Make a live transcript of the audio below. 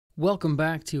Welcome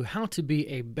back to How to Be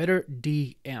a Better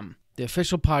DM, the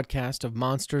official podcast of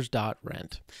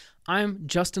Monsters.rent. I'm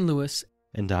Justin Lewis.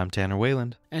 And I'm Tanner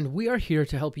Weyland. And we are here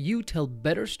to help you tell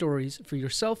better stories for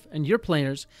yourself and your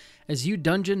players as you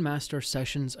dungeon master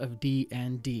sessions of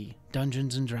D&D,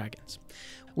 Dungeons & Dragons.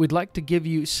 We'd like to give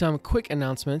you some quick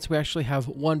announcements. We actually have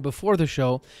one before the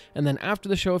show, and then after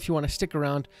the show, if you want to stick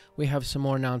around, we have some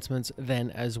more announcements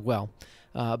then as well.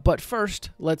 But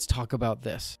first, let's talk about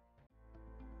this.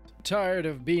 Tired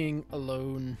of being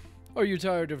alone? Are you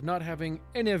tired of not having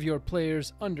any of your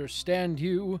players understand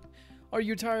you? Are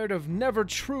you tired of never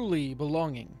truly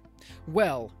belonging?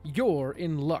 Well, you're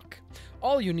in luck.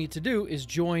 All you need to do is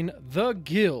join the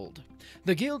Guild.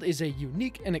 The Guild is a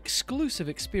unique and exclusive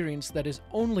experience that is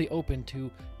only open to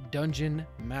Dungeon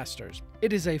Masters.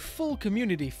 It is a full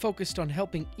community focused on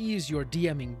helping ease your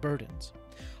DMing burdens.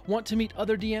 Want to meet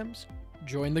other DMs?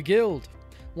 Join the Guild.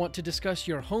 Want to discuss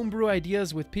your homebrew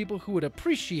ideas with people who would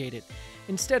appreciate it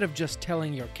instead of just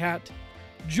telling your cat?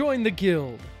 Join the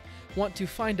Guild. Want to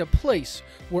find a place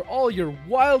where all your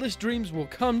wildest dreams will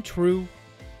come true?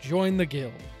 Join the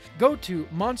Guild. Go to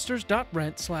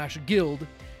monsters.rent/guild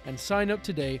and sign up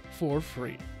today for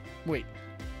free. Wait,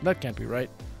 that can't be right.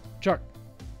 Chuck,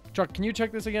 can you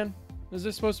check this again? Is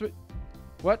this supposed to be...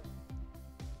 What?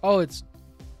 Oh,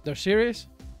 they're serious?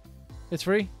 It's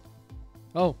free?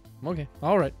 Oh, okay.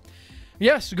 All right.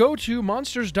 Yes, go to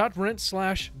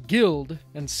monsters.rent/guild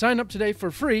and sign up today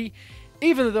for free,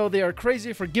 even though they are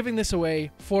crazy for giving this away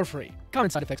for free. Common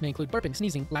side effects may include burping,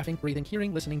 sneezing, laughing, breathing,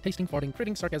 hearing, listening, tasting, farting,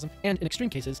 critting, sarcasm, and in extreme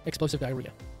cases, explosive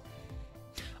diarrhea.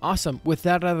 Awesome. With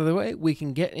that out of the way, we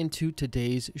can get into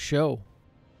today's show.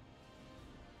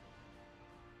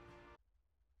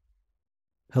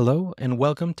 Hello, and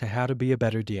welcome to How to Be a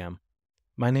Better DM.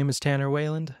 My name is Tanner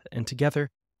Weyland, and together,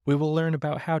 we will learn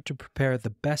about how to prepare the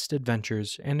best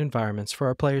adventures and environments for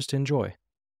our players to enjoy.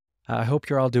 I hope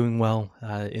you're all doing well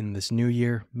in this new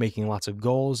year, making lots of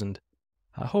goals, and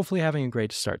hopefully having a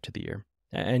great start to the year.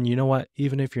 And you know what?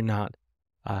 Even if you're not,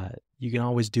 you can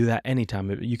always do that anytime.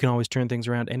 You can always turn things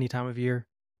around any time of year.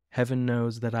 Heaven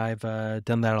knows that I've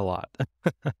done that a lot.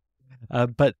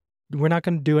 But we're not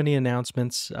going to do any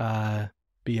announcements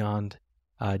beyond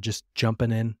just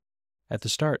jumping in at the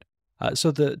start.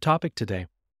 So the topic today,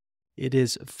 it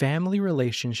is family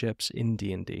relationships in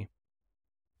D&D.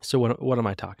 So what am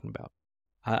I talking about?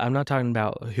 I'm not talking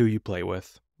about who you play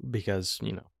with, because,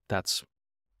 that's...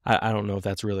 I don't know if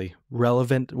that's really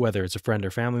relevant, whether it's a friend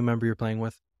or family member you're playing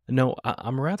with. No,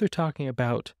 I'm rather talking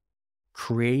about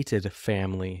created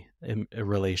family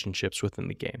relationships within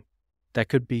the game. That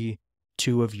could be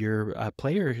two of your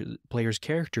players'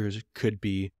 characters could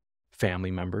be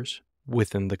family members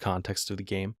within the context of the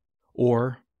game,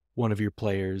 or one of your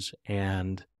players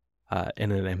and an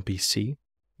NPC,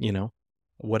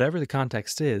 Whatever the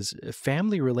context is,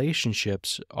 family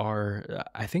relationships are,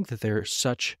 I think that they're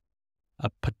such a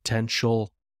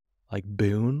potential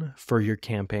boon for your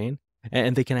campaign,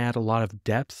 and they can add a lot of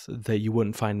depth that you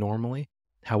wouldn't find normally.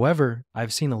 However,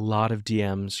 I've seen a lot of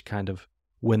DMs kind of,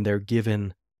 when they're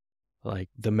given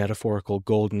the metaphorical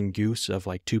golden goose of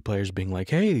two players being like,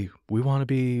 hey, we want to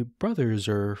be brothers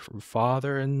or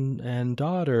father and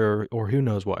daughter or who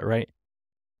knows what, right?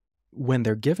 When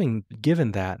they're given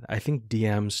that, I think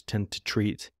DMs tend to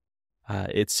treat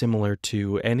it similar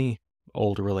to any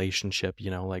old relationship,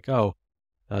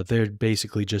 they're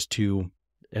basically just two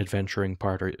adventuring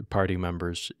party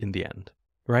members in the end,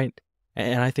 right?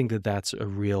 And I think that that's a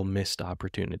real missed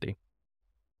opportunity.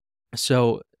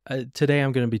 So today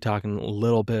I'm going to be talking a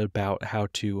little bit about how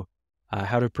to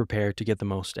prepare to get the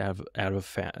most out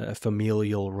of a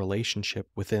familial relationship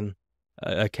within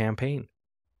a campaign.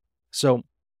 So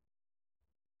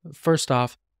first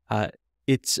off, I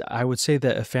would say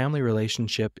that a family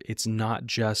relationship, it's not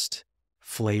just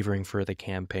flavoring for the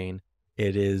campaign.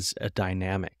 It is a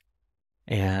dynamic.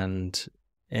 And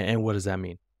what does that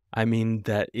mean? I mean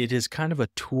that it is kind of a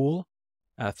tool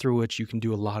through which you can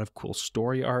do a lot of cool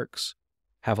story arcs,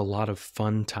 have a lot of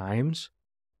fun times.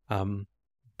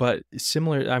 But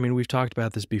similar, we've talked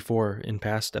about this before in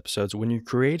past episodes. When you're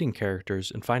creating characters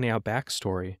and finding out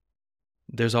backstory,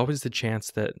 there's always the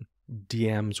chance that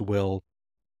DMs will,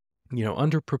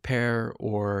 underprepare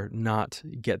or not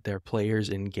get their players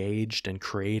engaged and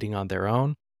creating on their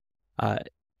own,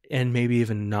 and maybe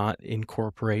even not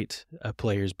incorporate a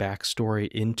player's backstory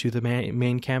into the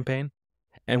main campaign.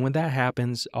 And when that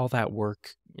happens, all that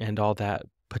work and all that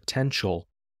potential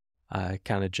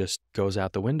kind of just goes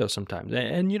out the window sometimes.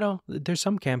 And there's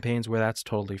some campaigns where that's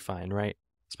totally fine, right?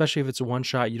 Especially if it's a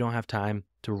one-shot, you don't have time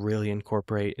to really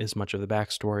incorporate as much of the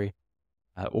backstory.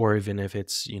 Or even if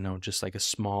it's, just like a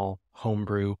small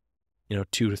homebrew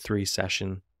 2 to 3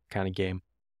 session kind of game.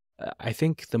 I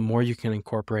think the more you can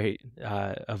incorporate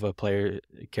of a player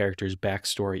character's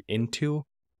backstory into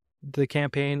the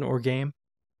campaign or game,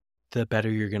 the better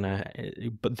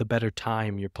the better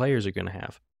time your players are gonna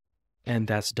have, and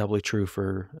that's doubly true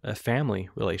for family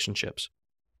relationships.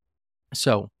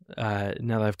 So now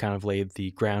that I've kind of laid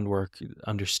the groundwork,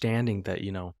 understanding that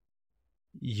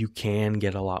you can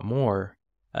get a lot more,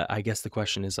 I guess the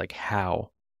question is like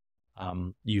how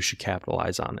you should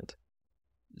capitalize on it.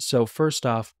 So first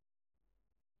off,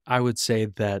 I would say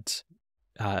that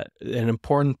an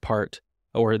important part,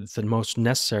 or the most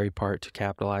necessary part to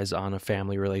capitalize on a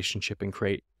family relationship and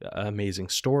create amazing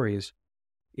stories,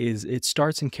 is it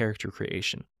starts in character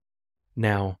creation.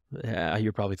 Now,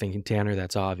 you're probably thinking, Tanner,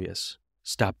 that's obvious.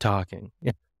 Stop talking.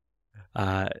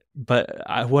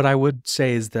 But what I would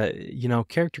say is that,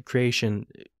 character creation,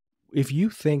 if you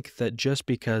think that just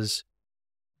because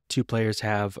two players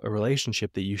have a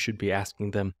relationship that you should be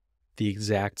asking them the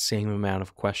exact same amount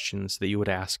of questions that you would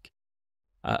ask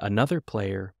another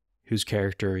player whose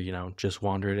character, just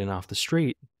wandered in off the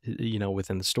street,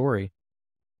 within the story,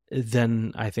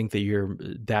 then I think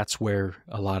that that's where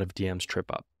a lot of DMs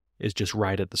trip up, is just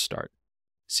right at the start.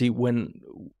 See, when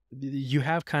you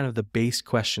have kind of the base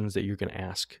questions that you're going to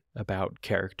ask about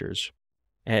characters,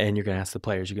 and you're going to ask the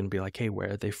players, you're going to be like, hey,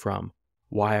 where are they from?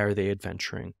 Why are they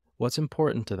adventuring? What's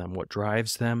important to them? What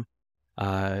drives them?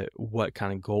 What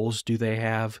kind of goals do they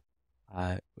have?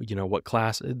 What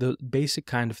class, the basic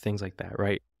kind of things like that,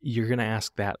 right? You're going to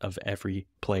ask that of every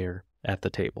player at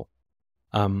the table.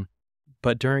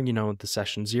 But during, the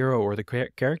session 0 or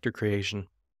the character creation,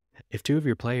 if two of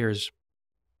your players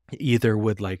either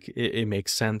would it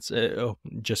makes sense,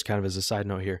 just kind of as a side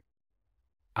note here,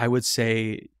 I would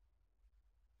say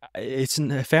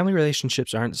family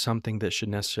relationships aren't something that should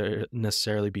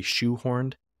necessarily be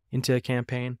shoehorned into a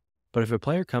campaign. But if a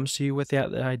player comes to you with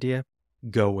that idea,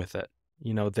 go with it.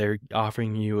 They're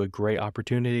offering you a great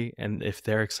opportunity, and if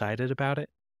they're excited about it,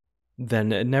 then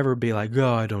never be like,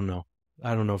 oh, I don't know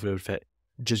if it would fit.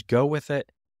 Just go with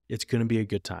it. It's going to be a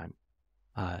good time.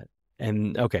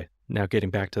 And okay, now getting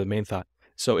back to the main thought.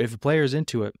 So if a player's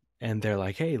into it and they're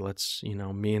like, hey, let's,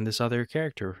 me and this other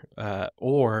character,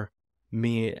 or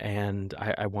me and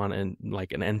I want an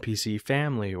NPC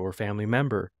family or family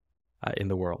member in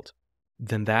the world,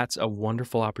 then that's a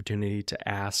wonderful opportunity to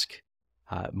ask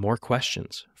more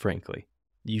questions, frankly.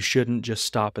 You shouldn't just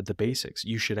stop at the basics.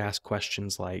 You should ask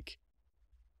questions like,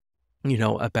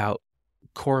 about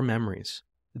core memories.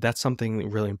 That's something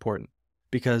really important.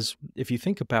 Because if you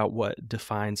think about what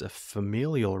defines a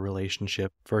familial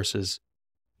relationship versus,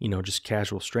 just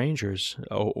casual strangers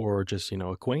or just,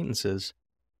 acquaintances,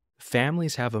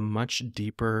 families have a much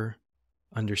deeper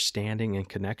understanding and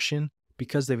connection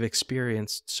because they've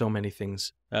experienced so many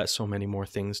things, so many more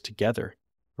things together,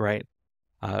 right?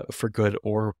 For good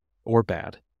or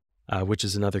bad, which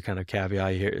is another kind of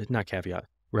caveat here, not caveat,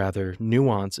 rather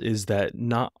nuance, is that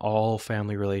not all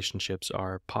family relationships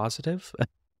are positive,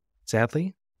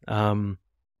 sadly.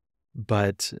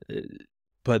 But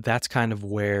that's kind of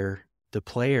where the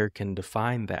player can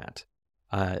define that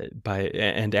by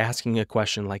asking a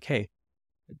question like, hey,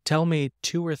 tell me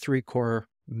 2 or 3 core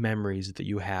memories that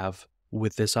you have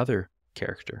with this other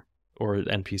character or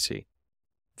NPC.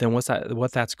 Then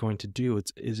what that's going to do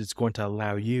is it's going to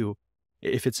allow you,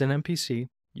 if it's an NPC,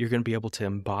 you're going to be able to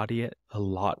embody it a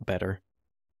lot better.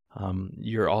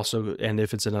 You're also, and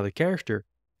if it's another character,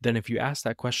 then if you ask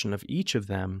that question of each of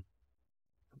them,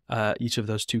 each of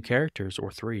those 2 characters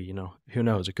or 3, who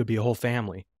knows? It could be a whole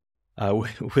family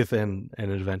within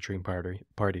an adventuring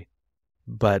party.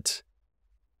 But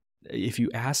if you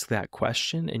ask that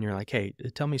question and you're like, hey,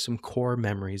 tell me some core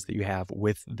memories that you have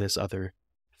with this other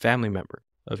family member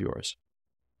of yours,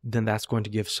 then that's going to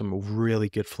give some really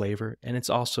good flavor. And it's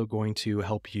also going to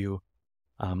help you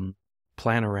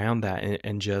plan around that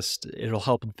and just, it'll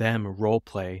help them role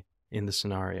play in the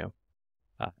scenario.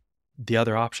 The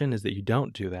other option is that you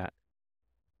don't do that.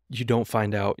 You don't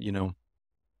find out,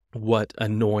 what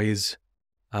annoys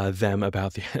them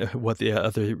about what the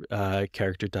other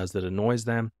character does that annoys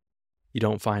them. You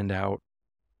don't find out,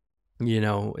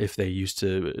 if they used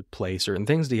to play certain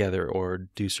things together or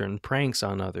do certain pranks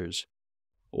on others,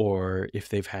 or if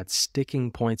they've had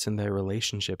sticking points in their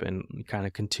relationship and kind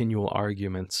of continual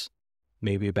arguments,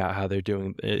 maybe about how they're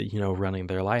doing, running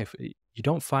their life. You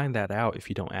don't find that out if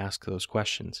you don't ask those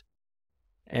questions.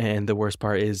 And the worst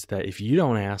part is that if you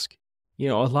don't ask, a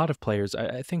lot of players,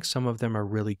 I think some of them are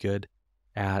really good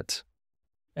at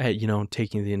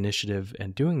taking the initiative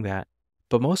and doing that.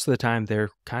 But most of the time, they're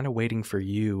kind of waiting for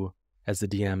you as the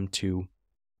DM to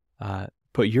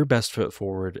put your best foot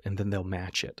forward, and then they'll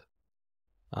match it.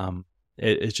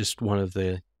 It's just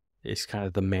it's kind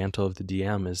of the mantle of the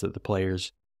DM, is that the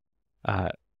players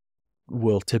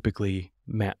will typically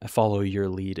follow your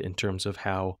lead in terms of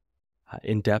how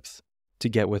in depth to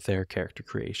get with their character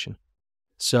creation.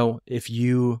 So if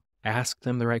you ask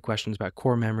them the right questions about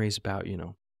core memories, about,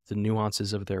 the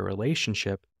nuances of their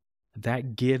relationship,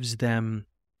 that gives them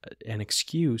an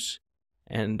excuse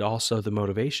and also the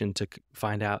motivation to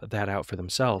find out for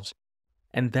themselves.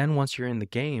 And then once you're in the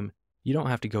game, you don't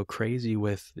have to go crazy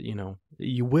with,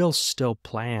 you will still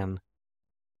plan,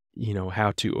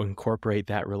 how to incorporate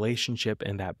that relationship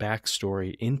and that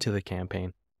backstory into the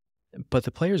campaign. But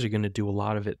the players are going to do a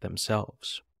lot of it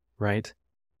themselves, right?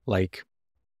 Like,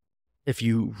 if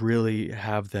you really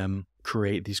have them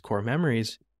create these core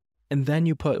memories, and then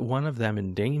you put one of them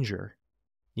in danger,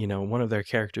 one of their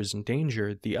characters in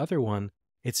danger, the other one,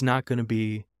 it's not going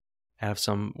to have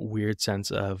some weird sense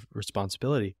of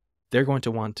responsibility. They're going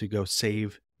to want to go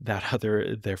save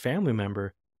their family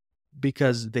member,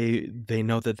 because they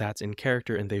know that that's in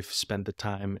character, and they've spent the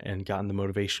time and gotten the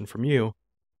motivation from you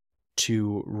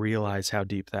to realize how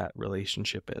deep that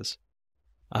relationship is.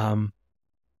 And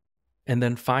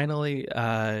then finally,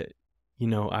 I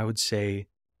would say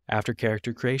after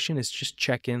character creation, it's just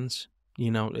check-ins.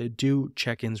 Do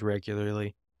check-ins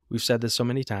regularly. We've said this so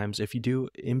many times. If you do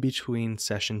in-between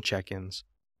session check-ins,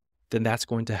 then that's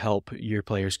going to help your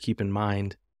players keep in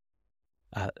mind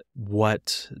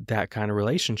what that kind of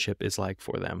relationship is like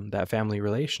for them, that family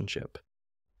relationship.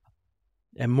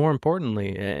 And more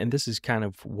importantly, and this is kind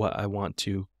of what I want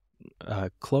to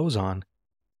close on,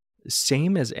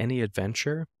 same as any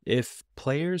adventure, if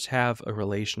players have a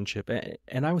relationship,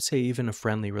 and I would say even a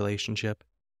friendly relationship,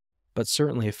 but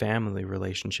certainly a family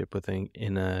relationship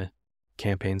in a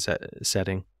campaign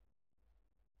setting,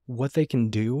 what they can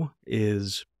do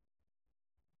is,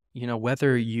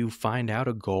 whether you find out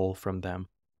a goal from them,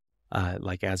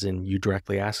 like as in you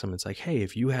directly ask them, it's like, hey,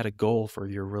 if you had a goal for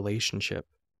your relationship,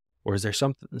 or is there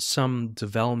some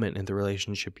development in the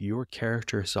relationship your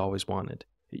character has always wanted,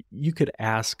 you could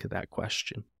ask that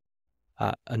question.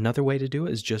 Another way to do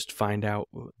it is just find out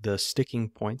the sticking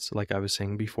points, like I was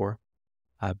saying before,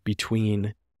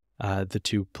 between the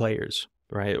two players,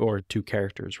 right? Or two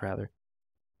characters, rather.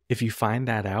 If you find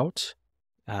that out,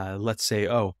 let's say,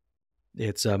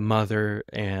 it's a mother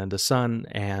and a son,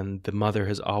 and the mother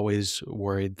has always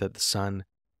worried that the son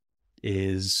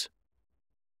isn't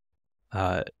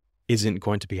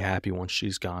going to be happy once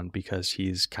she's gone, because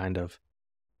he's kind of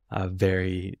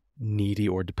very needy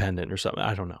or dependent or something.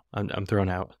 I don't know. I'm throwing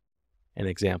out an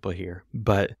example here.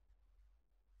 But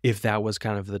if that was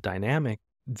kind of the dynamic,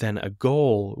 then a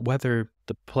goal, whether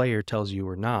the player tells you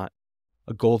or not,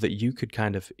 a goal that you could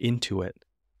kind of intuit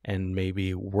and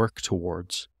maybe work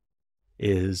towards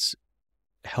is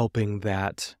helping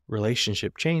that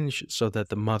relationship change so that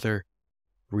the mother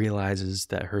realizes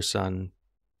that her son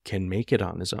can make it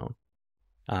on his own,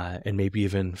 and maybe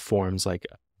even forms like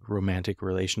a romantic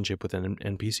relationship with an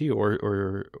NPC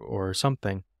or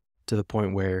something, to the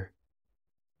point where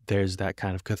there's that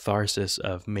kind of catharsis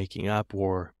of making up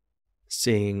or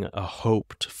seeing a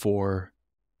hoped for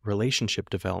relationship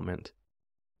development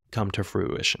come to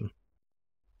fruition.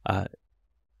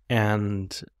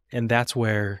 And that's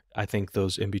where I think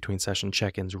those in-between session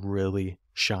check-ins really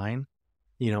shine,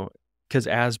 because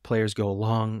as players go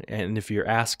along, and if you're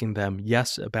asking them,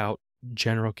 yes, about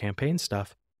general campaign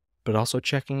stuff, but also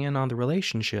checking in on the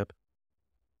relationship,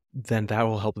 then that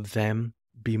will help them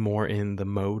be more in the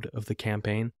mode of the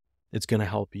campaign. It's going to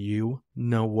help you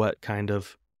know what kind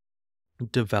of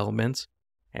developments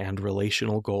and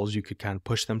relational goals you could kind of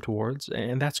push them towards,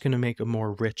 and that's going to make a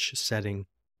more rich setting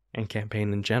and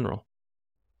campaign in general.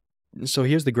 So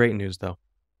here's the great news, though.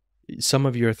 Some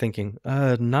of you are thinking,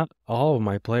 not all of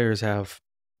my players have,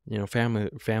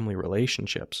 family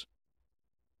relationships.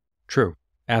 True.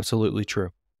 Absolutely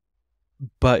true.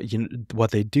 But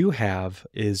what they do have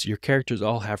is your characters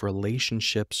all have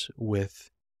relationships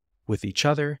with each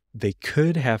other. They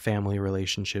could have family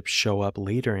relationships show up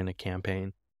later in a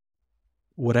campaign.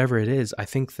 Whatever it is, I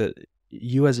think that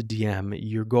you as a DM,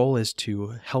 your goal is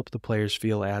to help the players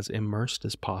feel as immersed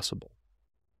as possible.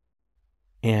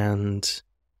 And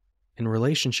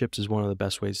relationships is one of the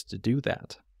best ways to do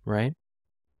that, right?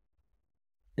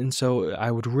 And so I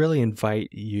would really invite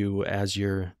you, as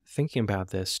you're thinking about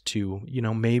this, to,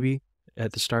 maybe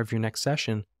at the start of your next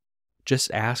session,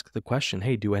 just ask the question,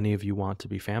 hey, do any of you want to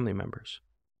be family members?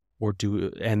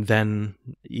 And then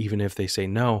even if they say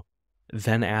no,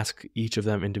 then ask each of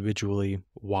them individually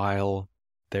while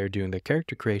they're doing their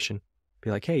character creation,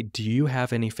 be like, hey, do you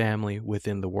have any family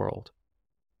within the world?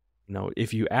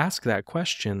 if you ask that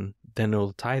question, then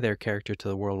it'll tie their character to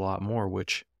the world a lot more,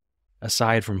 which,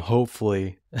 aside from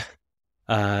hopefully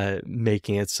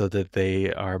making it so that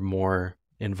they are more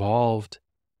involved,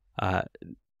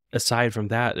 aside from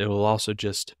that, it will also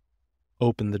just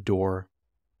open the door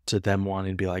to them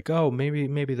wanting to be like, oh,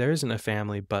 maybe there isn't a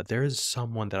family, but there is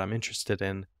someone that I'm interested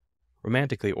in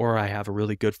romantically, or I have a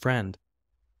really good friend.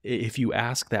 If you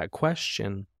ask that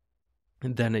question,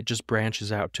 then it just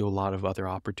branches out to a lot of other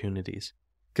opportunities.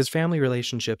 Because family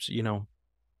relationships,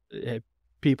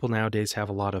 people nowadays have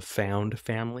a lot of found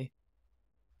family.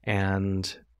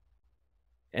 And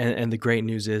the great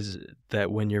news is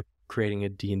that when you're creating a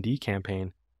D&D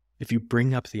campaign, if you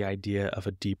bring up the idea of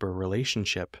a deeper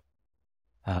relationship,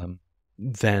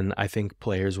 then I think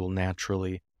players will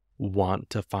naturally want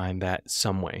to find that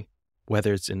some way,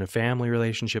 whether it's in a family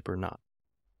relationship or not.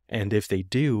 And if they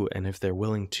do, and if they're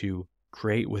willing to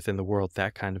create within the world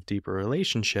that kind of deeper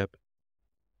relationship,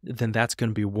 then that's going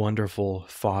to be wonderful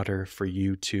fodder for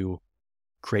you to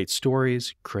create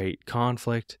stories, create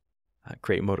conflict,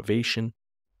 create motivation.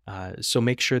 So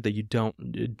make sure that you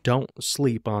don't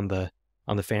sleep on the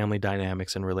family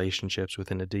dynamics and relationships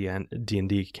within a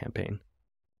D&D campaign.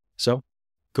 So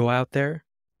go out there,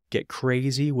 get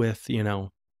crazy with,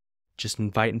 just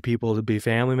inviting people to be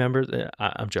family members.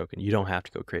 I'm joking. You don't have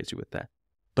to go crazy with that.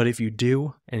 But if you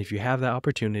do, and if you have that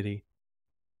opportunity,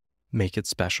 make it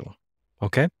special.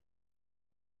 Okay?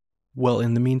 Well,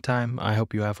 in the meantime, I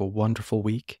hope you have a wonderful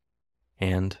week,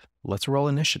 and let's roll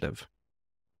initiative.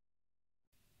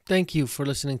 Thank you for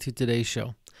listening to today's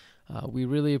show. We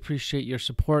really appreciate your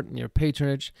support and your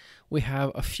patronage. We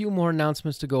have a few more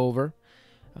announcements to go over.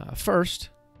 First,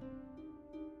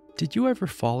 did you ever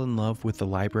fall in love with the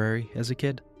library as a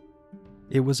kid?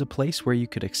 It was a place where you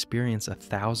could experience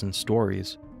 1,000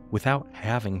 stories without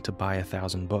having to buy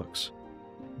 1,000 books.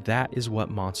 That is what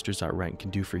Monsters.rent can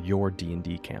do for your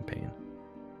D&D campaign.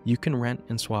 You can rent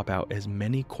and swap out as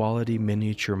many quality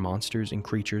miniature monsters and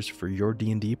creatures for your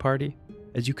D&D party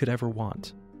as you could ever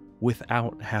want,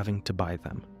 without having to buy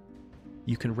them.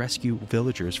 You can rescue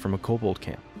villagers from a kobold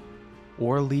camp,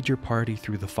 or lead your party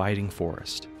through the fighting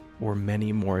forest, or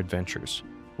many more adventures.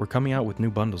 We're coming out with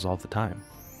new bundles all the time.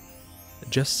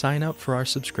 Just sign up for our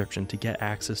subscription to get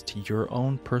access to your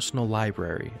own personal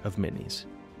library of minis.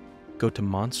 Go to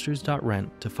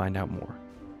monsters.rent to find out more.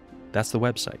 That's the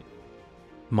website.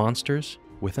 Monsters,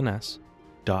 with an S,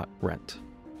 .rent.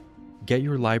 Get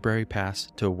your library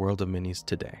pass to a world of minis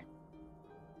today.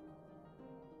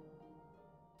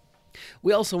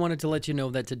 we also wanted to let you know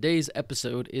that today's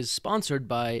episode is sponsored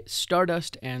by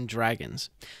Stardust and Dragons.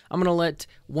 I'm going to let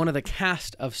one of the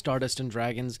cast of Stardust and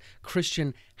Dragons,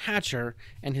 Christian Hatcher,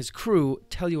 and his crew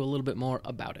tell you a little bit more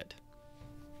about it.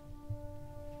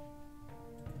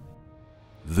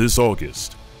 This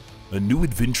August, a new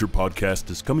adventure podcast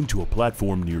is coming to a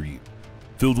platform near you,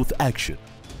 filled with action.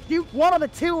 Shoot one of the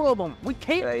two of them. We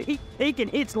can't keep taking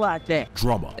hits like that.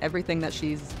 Drama. Everything that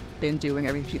she's been doing,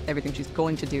 everything she's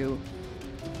going to do,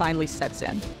 finally sets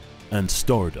in. And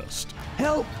Stardust.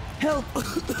 Help! Help!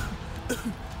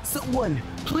 Someone,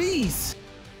 please!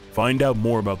 Find out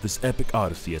more about this epic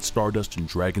odyssey at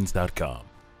stardustanddragons.com,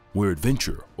 where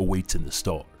adventure awaits in the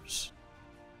stars.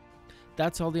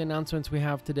 That's all the announcements we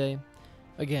have today.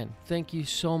 Again, thank you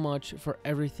so much for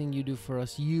everything you do for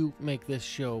us. You make this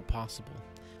show possible.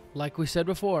 Like we said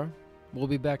before, we'll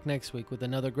be back next week with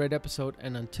another great episode,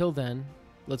 and until then,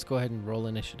 let's go ahead and roll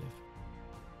initiative.